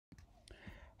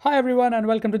Hi everyone and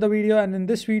welcome to the video, and in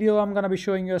this video I'm going to be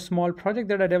showing you a small project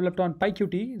that I developed on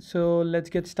PyQt. So let's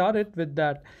get started with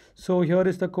that. So here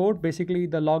is the code, basically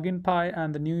the login py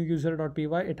and the new user.py.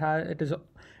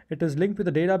 It is linked with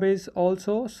the database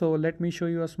also. So let me show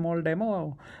you a small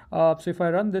demo. So if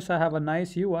I run this, I have a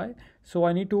nice UI. So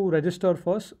I need to register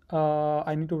first.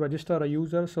 I need to register a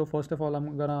user. So first of all,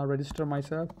 I'm gonna register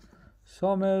myself.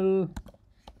 Somil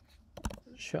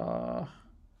Shah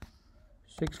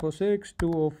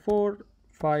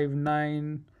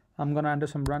 646-204-59. I'm gonna enter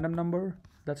some random number.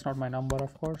 That's not my number,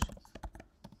 of course.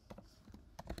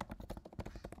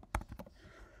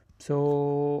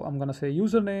 So I'm gonna say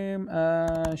username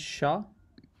as Shah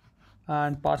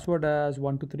and password as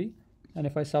 123. And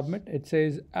if I submit, it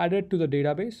says added to the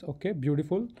database. Okay,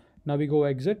 beautiful. Now we go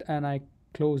exit and I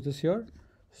close this here.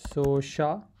 So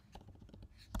Shah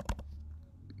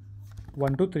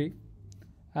 123,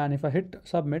 and if I hit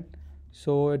submit,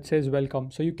 so it says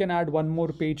welcome. So you can add one more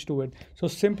page to it. So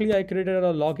simply I created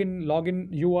a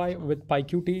login UI with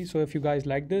PyQt. So if you guys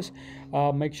like this,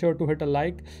 make sure to hit a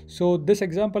like. So this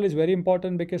example is very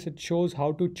important because it shows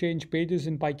how to change pages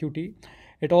in PyQt.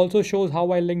 It also shows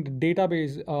how I linked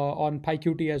database on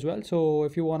PyQt as well. So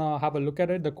if you want to have a look at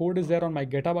it, the code is there on my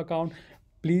GitHub account.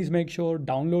 Please make sure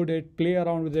download it, play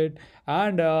around with it,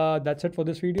 and that's it for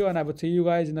this video, and I would see you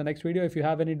guys in the next video. If you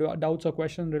have any doubts or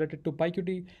questions related to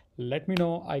PyQt, let me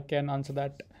know. I can answer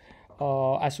that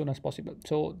as soon as possible.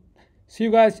 So see you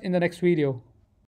guys in the next video.